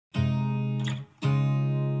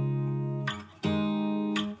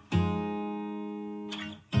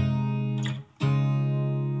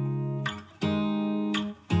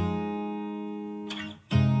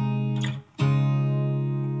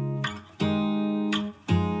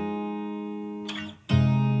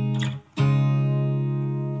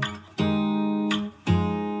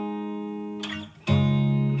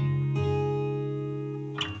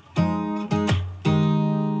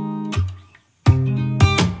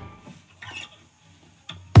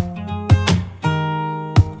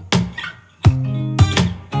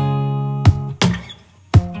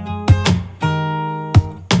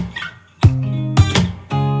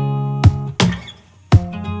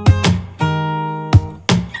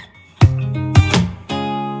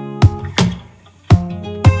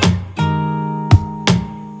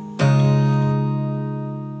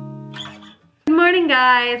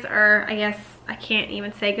guys, or I guess I can't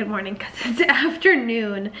even say good morning because it's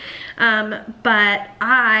afternoon. But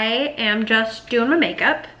I am just doing my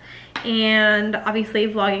makeup and obviously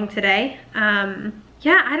vlogging today.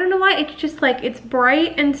 Yeah, I don't know why, it's just like, it's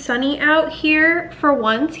bright and sunny out here for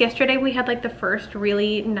once. Yesterday we had like the first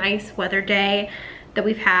really nice weather day that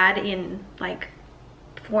we've had in like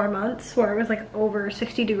 4 months, where it was like over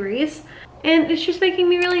 60 degrees. And it's just making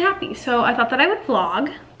me really happy. So I thought that I would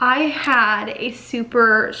vlog. I had a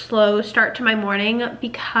super slow start to my morning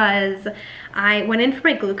because I went in for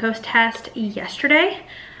my glucose test yesterday.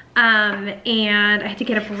 And I had to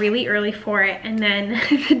get up really early for it, and then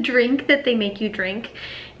the drink that they make you drink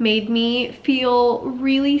made me feel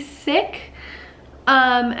really sick,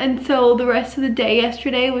 and so the rest of the day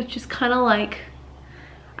yesterday was just kind of like,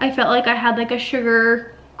 I felt like I had like a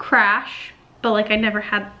sugar crash, but like I never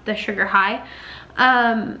had the sugar high,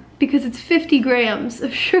 because it's 50 grams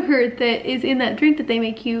of sugar that is in that drink that they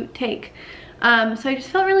make you take. So I just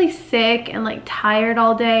felt really sick and like tired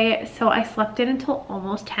all day, so I slept in until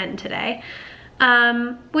almost 10 today,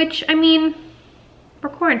 which, I mean,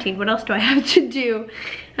 we're quarantined, what else do I have to do?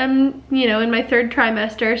 I'm, you know, in my 3rd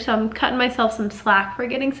trimester, so I'm cutting myself some slack for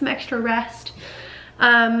getting some extra rest.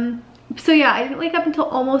 So yeah, I didn't wake up until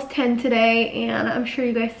almost 10 today, and I'm sure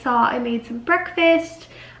you guys saw I made some breakfast.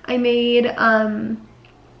 I made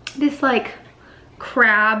this like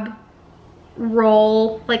crab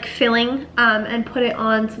roll like filling, and put it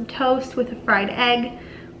on some toast with a fried egg,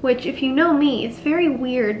 which, if you know me, is very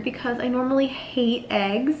weird because I normally hate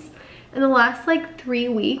eggs. In the last like 3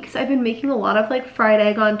 weeks I've been making a lot of like fried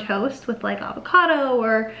egg on toast with like avocado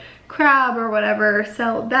or crab or whatever,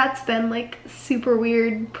 so that's been like super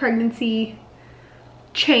weird pregnancy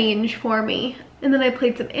change for me. And then I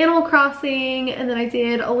played some Animal Crossing, and then I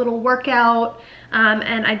did a little workout,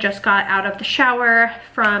 and I just got out of the shower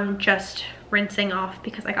from just rinsing off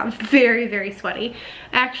because I got very, very sweaty.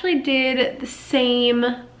 I actually did the same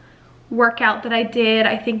workout that I did,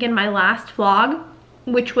 I think, in my last vlog,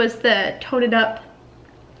 which was the Tone It Up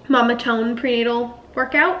Mama Tone prenatal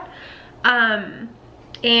workout. And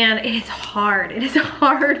it is hard. It is a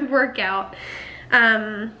hard workout.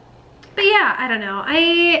 But yeah, I don't know.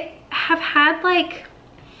 I have had like,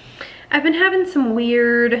 I've been having some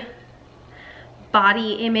weird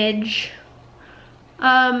body image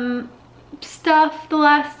stuff the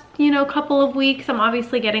last, you know, couple of weeks. I'm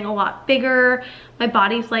obviously getting a lot bigger. My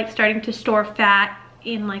body's like starting to store fat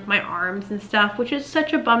in like my arms and stuff, which is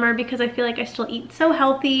such a bummer because I feel like I still eat so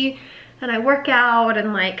healthy and I work out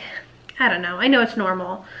and like, I don't know, I know it's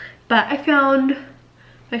normal, but I found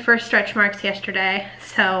my first stretch marks yesterday,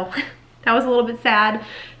 so that was a little bit sad.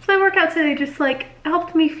 So my workout today just like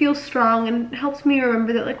helped me feel strong and helps me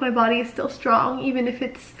remember that like my body is still strong even if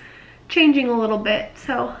it's changing a little bit,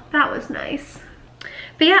 so that was nice.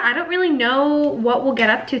 But yeah, I don't really know what we'll get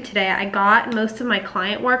up to today. I got most of my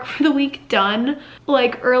client work for the week done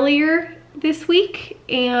like earlier this week,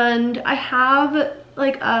 and I have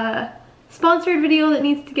like a sponsored video that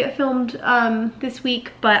needs to get filmed this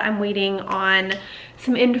week, but I'm waiting on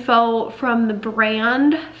some info from the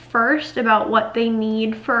brand first about what they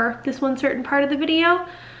need for this one certain part of the video.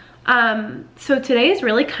 So today is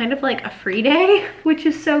really kind of like a free day, which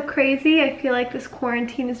is so crazy. I feel like this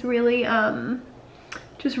quarantine is really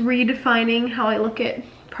just redefining how I look at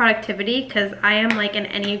productivity, because I am like an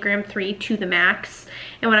Enneagram 3 to the max,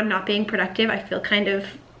 and when I'm not being productive I feel kind of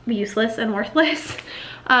useless and worthless.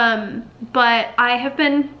 But I have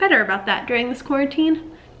been better about that during this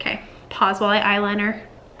quarantine. Okay, pause while I eyeliner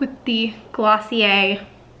with the Glossier,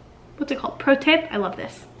 what's it called, Pro Tip. I love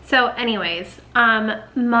this. So anyways,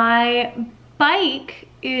 my bike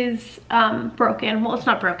is broken. Well, it's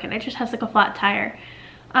not broken, it just has like a flat tire.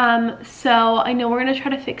 So I know we're gonna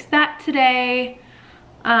try to fix that today.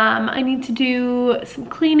 I need to do some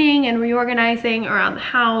cleaning and reorganizing around the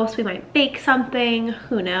house. We might bake something,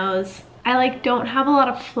 who knows. I like don't have a lot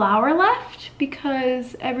of flour left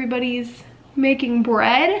because everybody's making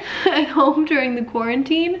bread at home during the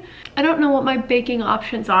quarantine. I don't know what my baking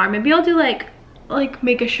options are. Maybe I'll do like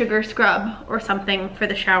make a sugar scrub or something for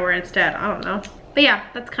the shower instead. I don't know. But yeah,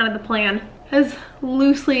 that's kind of the plan. As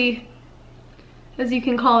loosely as you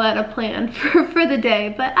can call that a plan for the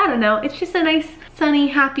day. But I don't know, it's just a nice sunny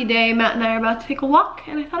happy day. Matt and I are about to take a walk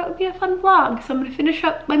and I thought it would be a fun vlog, so I'm gonna finish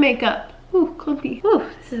up my makeup. Ooh, clumpy. Ooh,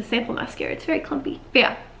 this is a sample mascara, it's very clumpy. But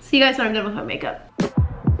yeah, see you guys when I'm done with my makeup.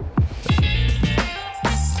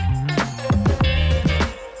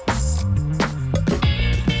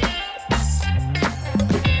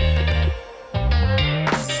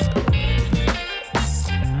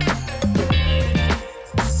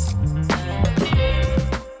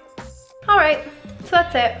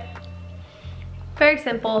 Very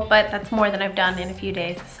simple, but that's more than I've done in a few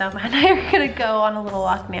days. So Matt and I are gonna go on a little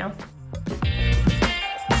walk now.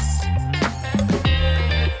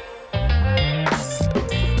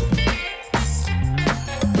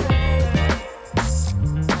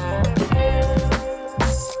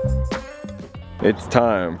 It's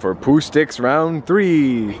time for Poo Sticks round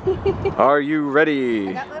 3. Are you ready?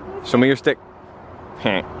 I got my poo Show me your stick.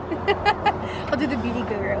 I'll do the beauty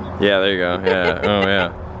guru. Yeah, there you go. Yeah. Oh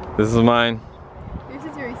yeah. This is mine. Yours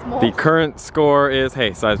is very small. The current score is,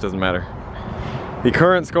 hey, size doesn't matter. The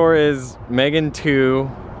current score is Megan 2,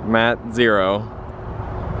 Matt 0.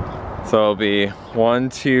 So it'll be 1,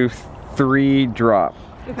 2, 3 drop.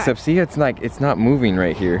 Okay. Except see, it's not moving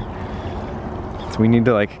right here. So we need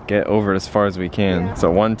to like get over it as far as we can. Yeah.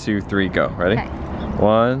 So 1, 2, 3, go. Ready? Okay.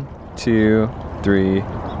 1, 2, 3,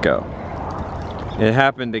 go. It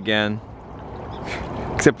happened again.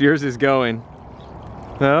 Except yours is going.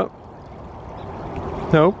 Nope.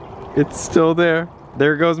 Nope. It's still there.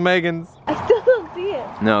 There goes Megan's. I still don't see it.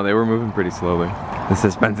 No, they were moving pretty slowly. The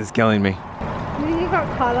suspense is killing me. Maybe you got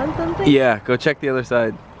caught on something? Yeah, go check the other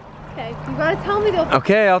side. Okay, you gotta tell me though.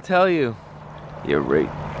 Okay, I'll tell you. You're right.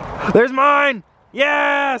 There's mine!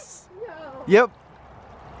 Yes! No. Yep.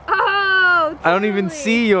 Oh, totally. I don't even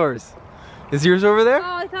see yours. Is yours over there?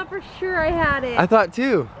 Oh, I thought for sure I had it. I thought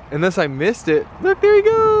too. Unless I missed it. Look, there he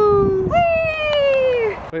goes.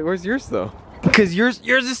 Whee! Wait, where's yours though? Because yours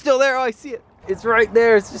is still there. Oh, I see it. It's right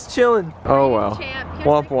there. It's just chilling. Oh well. Champ, here's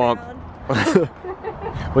Womp the womp.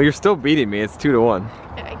 Well, you're still beating me. It's 2 to 1.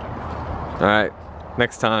 Yeah, I guess. All right.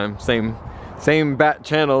 Next time, same bat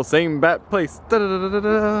channel, same bat place. Da, da, da, da,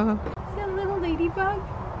 da. See a little ladybug?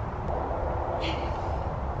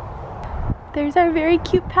 There's our very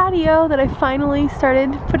cute patio that I finally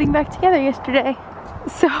started putting back together yesterday.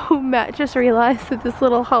 So Matt just realized that this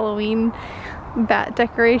little Halloween bat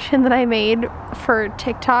decoration that I made for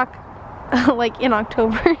TikTok like in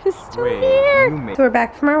October is still here. So we're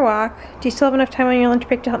back from our walk. Do you still have enough time on your lunch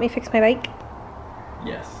break to help me fix my bike?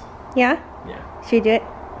 Yes. Yeah? Yeah. Should we do it?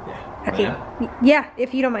 Yeah. Okay. Yeah,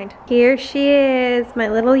 if you don't mind. Here she is, my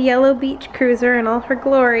little yellow beach cruiser in all her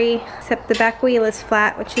glory. Except the back wheel is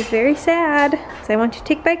flat, which is very sad. So I want you to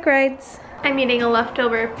take bike rides. I'm eating a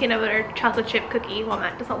leftover peanut butter chocolate chip cookie while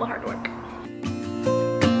Matt does all the hard work.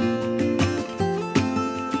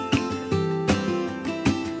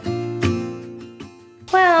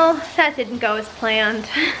 Well, that didn't go as planned.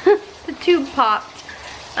 The tube popped.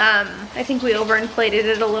 I think we overinflated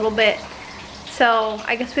it a little bit. So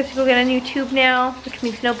I guess we have to go get a new tube now, which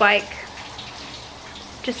means no bike.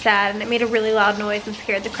 Just sad, and it made a really loud noise and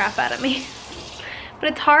scared the crap out of me. But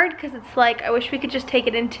it's hard because it's like, I wish we could just take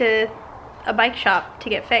it into a bike shop to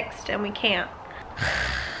get fixed, and we can't.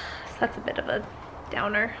 So that's a bit of a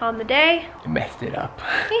downer on the day. You messed it up.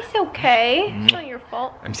 It's okay. It's not your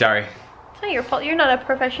fault. I'm sorry. It's not your fault. You're not a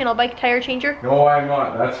professional bike tire changer. No, I'm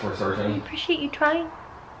not. That's for I certain. appreciate you trying.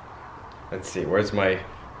 Let's see. Where's my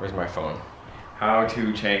phone? How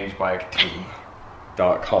to change bike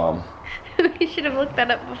tube.com. We should have looked that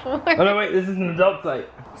up before. Oh no, wait. This is an adult site.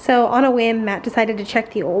 So on a whim, Matt decided to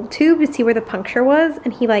check the old tube to see where the puncture was,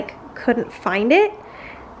 and he like couldn't find it.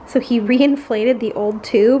 So he reinflated the old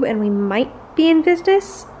tube, and we might be in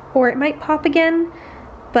business, or it might pop again.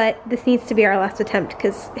 But this needs to be our last attempt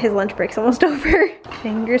because his lunch break's almost over.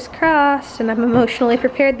 Fingers crossed, and I'm emotionally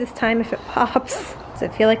prepared this time if it pops. Does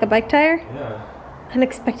it feel like a bike tire? Yeah.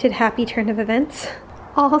 Unexpected happy turn of events.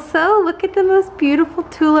 Also, look at the most beautiful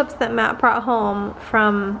tulips that Matt brought home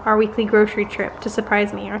from our weekly grocery trip to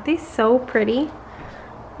surprise me. Aren't they so pretty?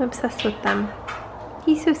 I'm obsessed with them.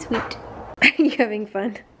 He's so sweet. Are you having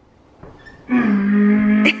fun?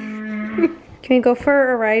 Can we go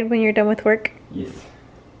for a ride when you're done with work? Yes.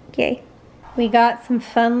 Yay. We got some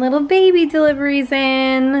fun little baby deliveries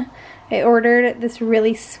in. I ordered this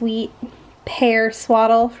really sweet pear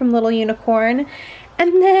swaddle from Little Unicorn.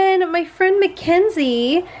 And then my friend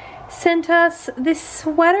Mackenzie sent us this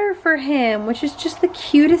sweater for him, which is just the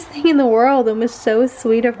cutest thing in the world and was so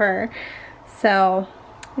sweet of her. So,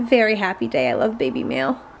 very happy day. I love baby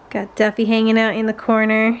mail. Got Duffy hanging out in the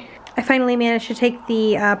corner. I finally managed to take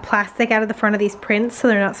the plastic out of the front of these prints so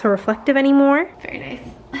they're not so reflective anymore. Very nice.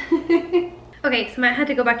 Okay, so Matt had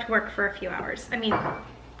to go back to work for a few hours. I mean,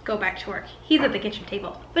 go back to work. He's at the kitchen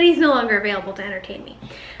table, but he's no longer available to entertain me.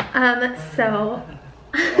 So...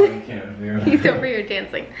 He's over here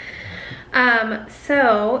dancing.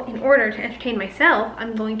 So in order to entertain myself,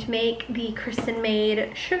 I'm going to make the Kristen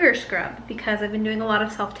made sugar scrub because I've been doing a lot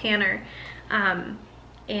of self-tanner.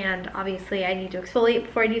 And obviously I need to exfoliate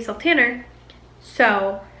before I do self-tanner.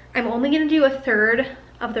 So I'm only gonna do a third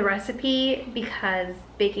of the recipe because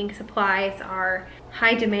baking supplies are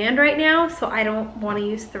high demand right now, so I don't want to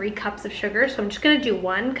use 3 cups of sugar, so I'm just gonna do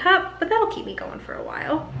 1 cup, but that'll keep me going for a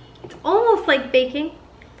while. It's almost like baking.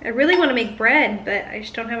 I really want to make bread, but I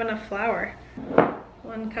just don't have enough flour.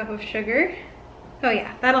 1 cup of sugar. Oh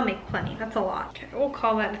yeah, that'll make plenty. That's a lot. Okay, we'll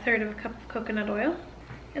call that 1/3 of a cup of coconut oil.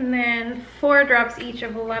 And then 4 drops each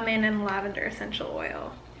of lemon and lavender essential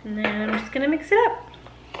oil. And then I'm just gonna mix it up.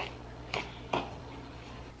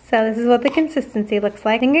 So this is what the consistency looks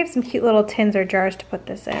like. I think I have some cute little tins or jars to put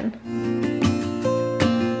this in.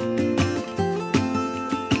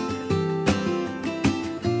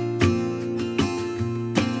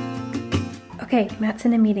 Okay, Matt's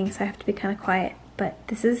in a meeting, so I have to be kind of quiet. But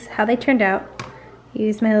this is how they turned out. I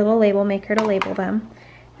used my little label maker to label them.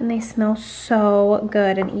 And they smell so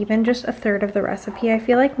good. And even just 1/3 of the recipe, I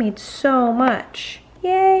feel like made so much.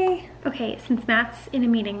 Yay! Okay, since Matt's in a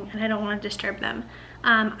meeting and I don't want to disturb them,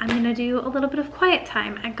 I'm gonna do a little bit of quiet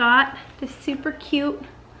time. I got this super cute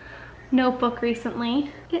notebook recently.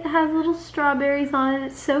 It has little strawberries on it.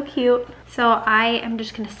 It's so cute. So I am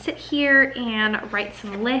just gonna sit here and write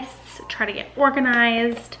some lists, try to get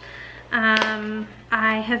organized.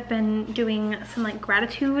 I have been doing some like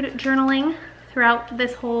gratitude journaling throughout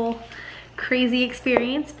this whole crazy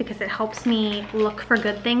experience because it helps me look for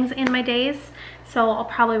good things in my days. So I'll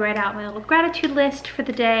probably write out my little gratitude list for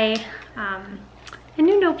the day. And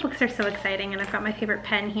new notebooks are so exciting, and I've got my favorite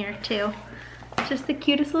pen here too. It's just the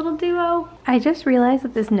cutest little duo. I just realized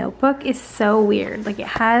that this notebook is so weird. Like, it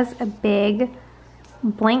has a big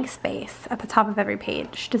blank space at the top of every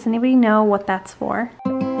page. Does anybody know what that's for?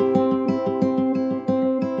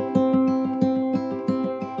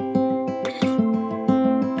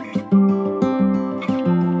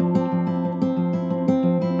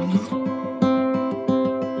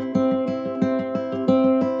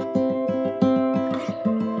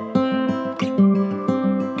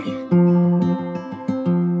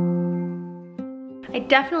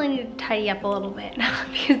 Definitely need to tidy up a little bit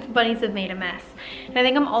because the bunnies have made a mess. And I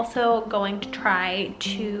think I'm also going to try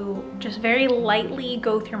to just very lightly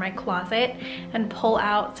go through my closet and pull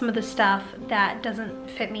out some of the stuff that doesn't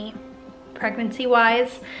fit me pregnancy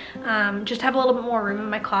wise. Just have a little bit more room in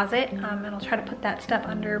my closet, and I'll try to put that stuff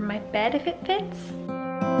under my bed if it fits.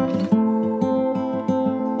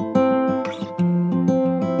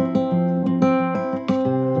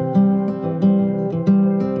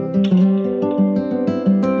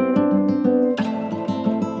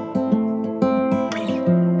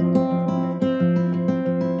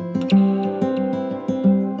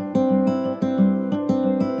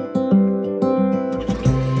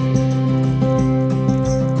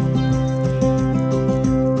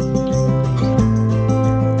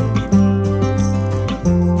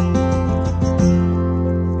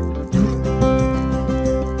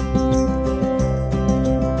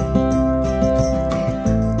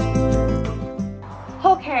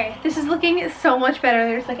 So much better.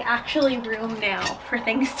 There's like actually room now for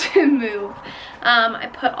things to move. I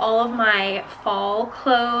put all of my fall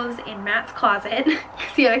clothes in Matt's closet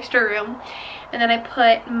because he had extra room, and then I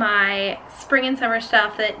put my spring and summer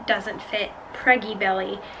stuff that doesn't fit Preggy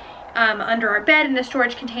Belly under our bed in a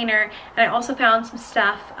storage container. And I also found some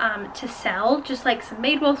stuff to sell, just like some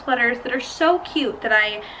Madewell sweaters that are so cute that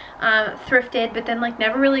I thrifted but then like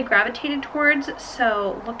never really gravitated towards,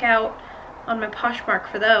 so look out on my Poshmark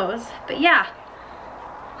for those. But yeah,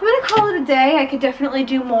 I'm gonna call it a day. I could definitely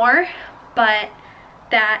do more, but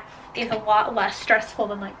that is a lot less stressful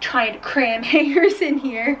than like trying to cram hangers in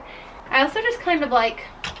here. I also just kind of like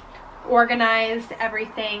organized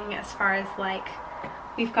everything as far as like,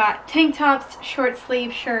 we've got tank tops, short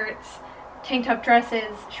sleeve shirts, tank top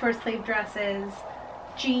dresses, short sleeve dresses,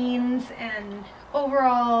 jeans and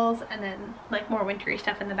overalls, and then like more wintry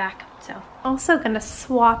stuff in the back. So also gonna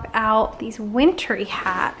swap out these wintry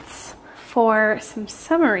hats for some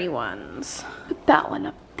summery ones. Put that one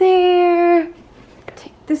up there,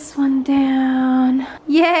 take this one down.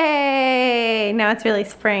 Yay! Now it's really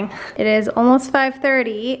spring. It is almost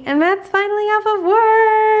 5:30 and Matt's finally off of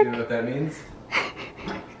work. You know what that means?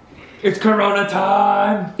 It's Corona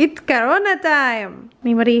time! It's Corona time!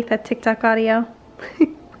 Anybody that TikTok audio?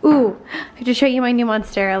 Ooh, I have to show you my new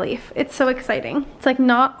Monstera leaf. It's so exciting. It's like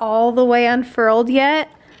not all the way unfurled yet,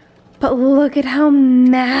 but look at how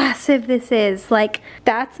massive this is. Like,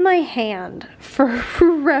 that's my hand for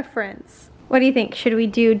reference. What do you think? Should we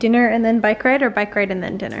do dinner and then bike ride, or bike ride and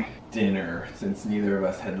then dinner? Dinner, since neither of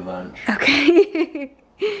us had lunch. Okay.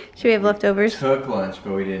 Should we have leftovers? Took lunch,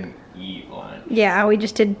 but we didn't eat lunch. Yeah, we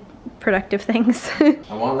just did productive things.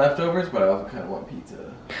 I want leftovers, but I also kind of want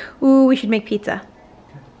pizza. Ooh, we should make pizza.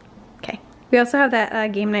 Okay. We also have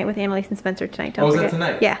that game night with Annalise and Spencer tonight. Don't forget. Is that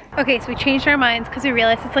tonight? Yeah. Okay, so we changed our minds because we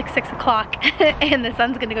realized it's like 6 o'clock and the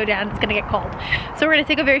sun's gonna go down, it's gonna get cold. So we're gonna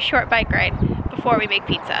take a very short bike ride before we make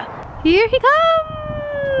pizza. Here he comes!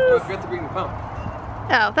 Oh, I forgot to bring the pump.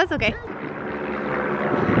 Oh, that's okay.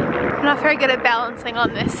 I'm not very good at balancing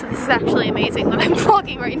on this, so this is actually amazing that I'm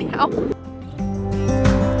vlogging right now.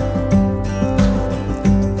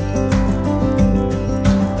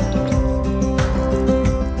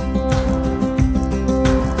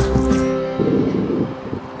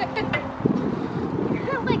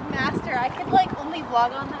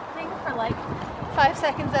 Vlog on that thing for like 5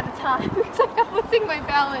 seconds at a time because I kept losing my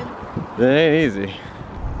balance. It ain't easy.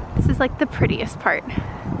 This is like the prettiest part,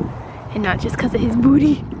 and not just because of his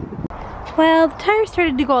booty. Well, the tire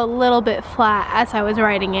started to go a little bit flat as I was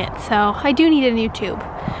riding it, so I do need a new tube.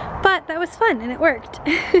 But that was fun and it worked.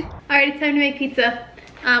 Alright, it's time to make pizza.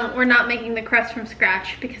 We're not making the crust from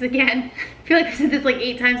scratch because again, I feel like I've said this like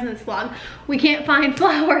 8 times in this vlog, we can't find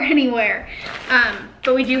flour anywhere.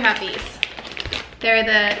 But we do have these. They're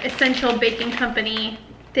the Essential Baking Company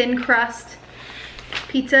thin crust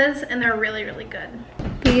pizzas, and they're really, really good.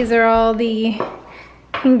 These are all the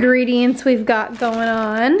ingredients we've got going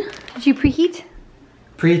on. Did you preheat?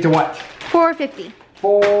 Preheat to what? 450.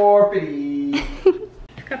 450.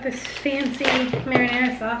 Got this fancy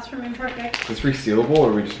marinara sauce from Imperfect. Is this resealable,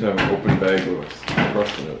 or we just have an open bag with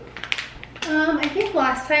crust in it? I think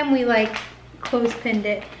last time we like clothespined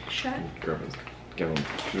it shut.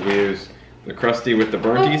 Should we use the crusty with the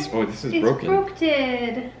burnties? Oh, this is broken. It's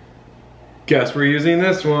broken. Guess we're using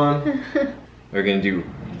this one. We're gonna do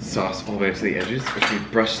sauce all the way to the edges, but we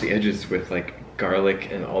brush the edges with like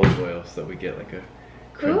garlic and olive oil so that we get like a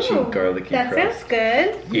crunchy, garlicky crust. That sounds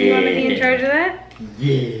good. Yeah. You want to be in charge of that?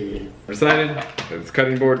 Yeah. Decided that this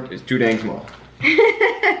cutting board is too dang small.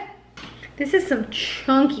 This is some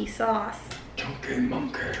chunky sauce. Chunky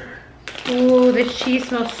monkey. Ooh, this cheese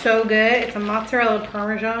smells so good. It's a mozzarella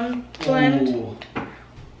parmesan blend. Ooh.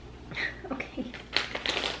 Okay.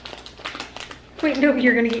 Wait, no,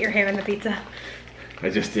 you're gonna get your hair in the pizza. I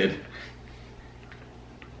just did.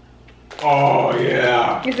 Oh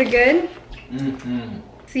yeah. Is it good? Mm-hmm.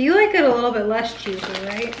 So you like it a little bit less cheesy,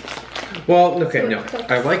 right? Well, okay, no.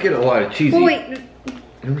 I like it a lot of cheesy. Well, wait. And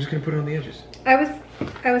I'm just gonna put it on the edges. I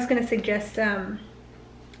was gonna suggest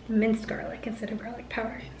minced garlic instead of garlic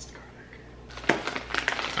powder. Minced garlic.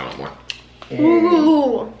 I want more.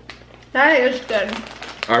 Ooh, that is good.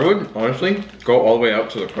 I would honestly go all the way out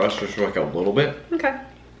to the crust just for like a little bit. Okay.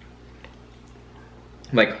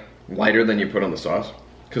 Like lighter than you put on the sauce,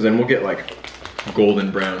 because then we'll get like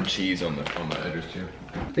golden brown cheese on the edges too.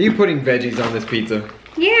 Are you putting veggies on this pizza?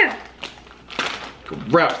 Yeah.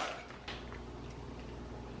 Gross.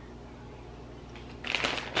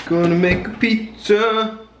 Gonna make a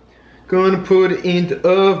pizza. Gonna put it in the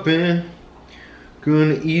oven.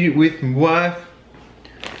 Gonna eat it with my wife.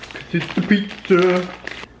 'Cause it's the pizza.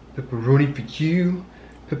 Pepperoni for you.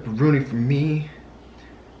 Pepperoni for me.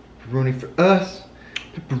 Pepperoni for us.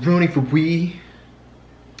 Pepperoni for we.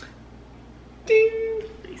 Ding.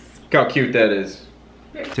 Nice. Look how cute that is.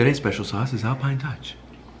 Today's special sauce is Alpine Touch.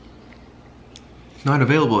 Not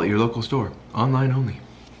available at your local store. Online only.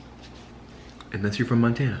 Unless you're from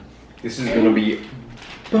Montana. This is gonna be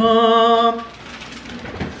bum,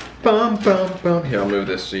 bum, bum, bum. Here, I'll move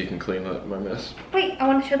this so you can clean up my mess. Wait, I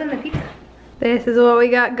want to show them the pizza. This is what we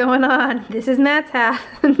got going on. This is Matt's half,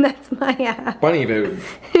 and that's my half. Bunny food.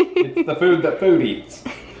 It's the food that food eats.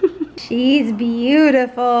 She's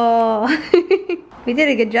beautiful. We did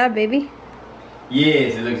a good job, baby.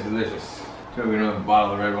 Yes, it looks delicious. So we don't have a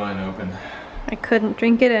bottle of red wine open. I couldn't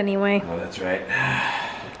drink it anyway. Oh, that's right.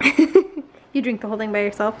 You drink the whole thing by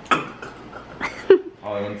yourself.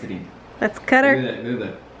 All I wanted to eat. Let's cut her. Look at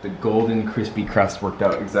that. The golden crispy crust worked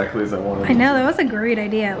out exactly as I wanted. I know, that was a great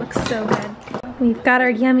idea. It looks so good. We've got our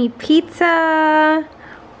yummy pizza.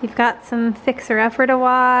 We've got some fixer-upper to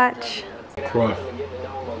watch. Crust.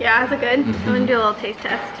 Yeah, is it good? I'm gonna do a little taste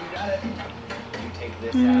test.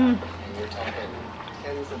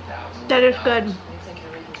 That is good.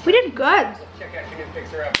 We did good.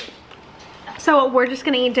 So we're just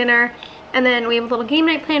gonna eat dinner, and then we have a little game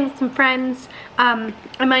night planned with some friends. I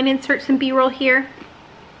might insert some B-roll here.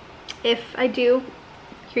 If I do,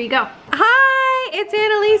 here you go. Hi, it's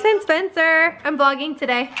Annalise and Spencer. I'm vlogging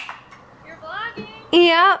today. You're vlogging?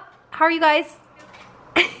 Yeah. How are you guys?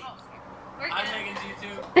 I'm making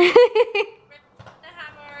YouTube. We're gonna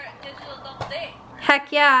have our digital double date.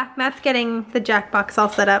 Heck yeah. Matt's getting the Jackbox all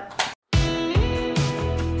set up.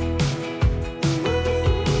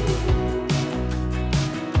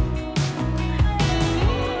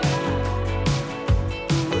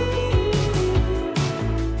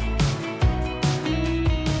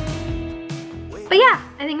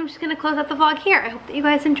 close out the vlog here. I hope that you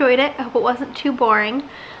guys enjoyed it. I hope it wasn't too boring.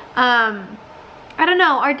 I don't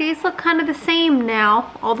know, our days look kind of the same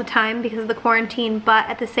now all the time because of the quarantine, but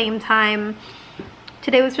at the same time,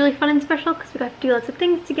 today was really fun and special because we got to do lots of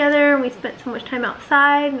things together and we spent so much time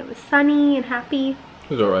outside and it was sunny and happy. It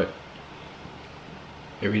was alright.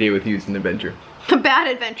 Every day with you is an adventure. A bad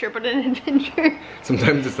adventure, but an adventure.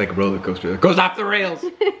 Sometimes it's like a roller coaster that goes off the rails.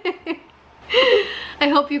 I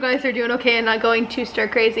hope you guys are doing okay and not going too stir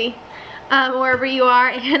crazy wherever you are,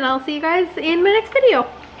 and I'll see you guys in my next video.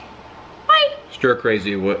 Bye! Stir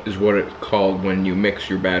crazy is what it's called when you mix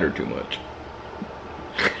your batter too much.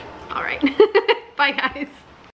 Alright. Bye guys.